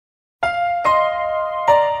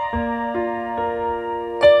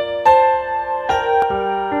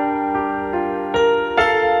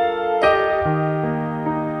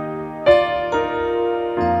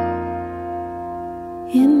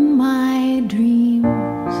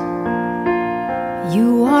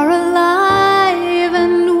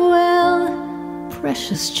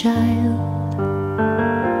precious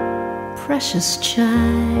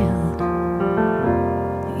child,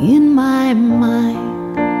 in my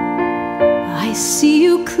mind I see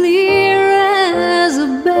you clear as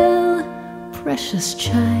a bell. Precious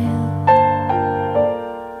child,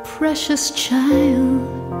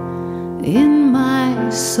 in my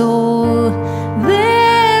soul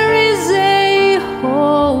there is a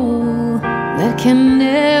hole that can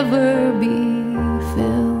never be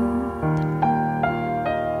filled.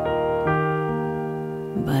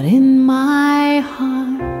 But in my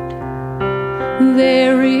heart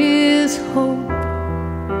there is hope,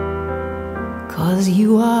 'cause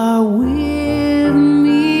you are with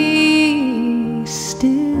me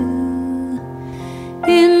still.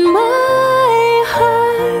 In my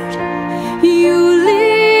heart you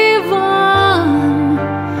live on,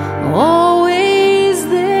 always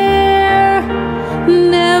there,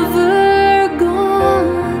 never gone.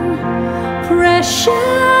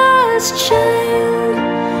 Precious child,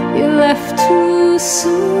 you left too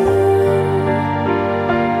soon.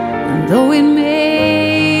 And though it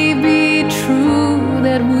may be true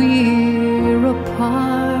that we're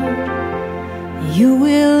apart, you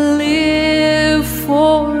will live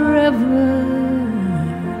forever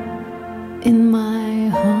in my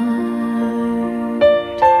heart.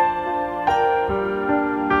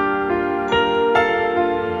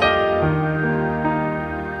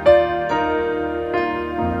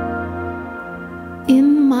 In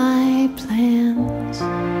my plans,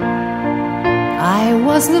 I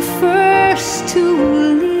was the first to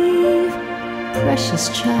leave. Precious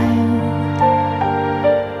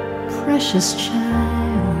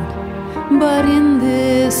child, but in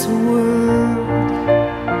this world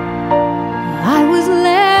I was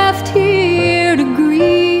left here to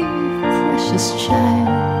grieve. Precious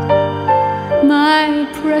child, my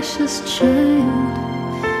precious child,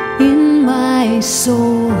 in my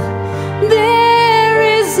soul there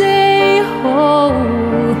is a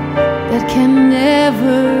hole that can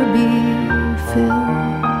never be filled.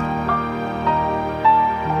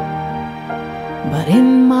 But in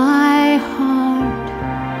my heart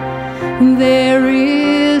there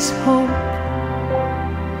is hope,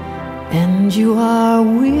 and you are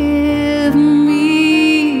with me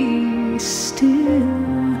still.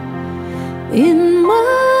 In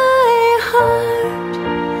my heart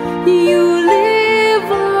you live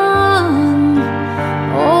on,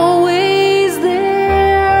 always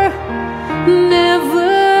there,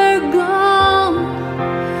 never gone.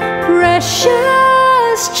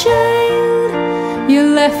 Precious child, you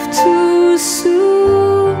left too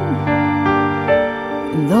soon.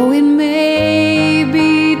 Though it may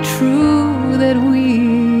be true that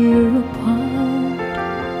we're apart,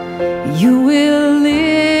 you will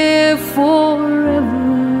live forever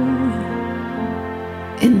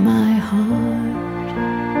in my heart.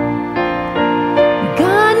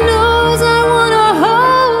 God knows I want to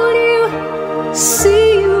hold you, see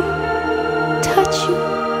you, touch you,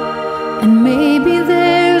 and maybe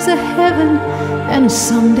there's a heaven, and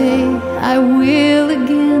someday I will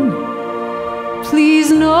again. Please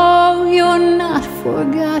know you're not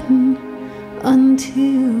forgotten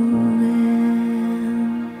until then.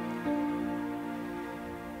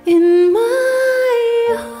 In my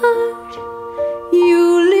heart you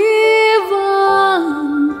live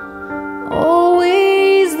on,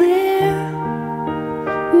 always there,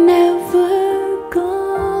 never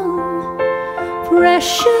gone.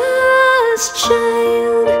 Precious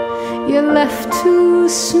child, you left too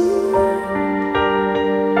soon.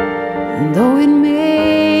 And though it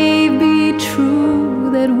may be true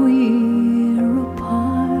that we're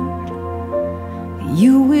apart,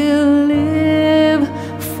 you will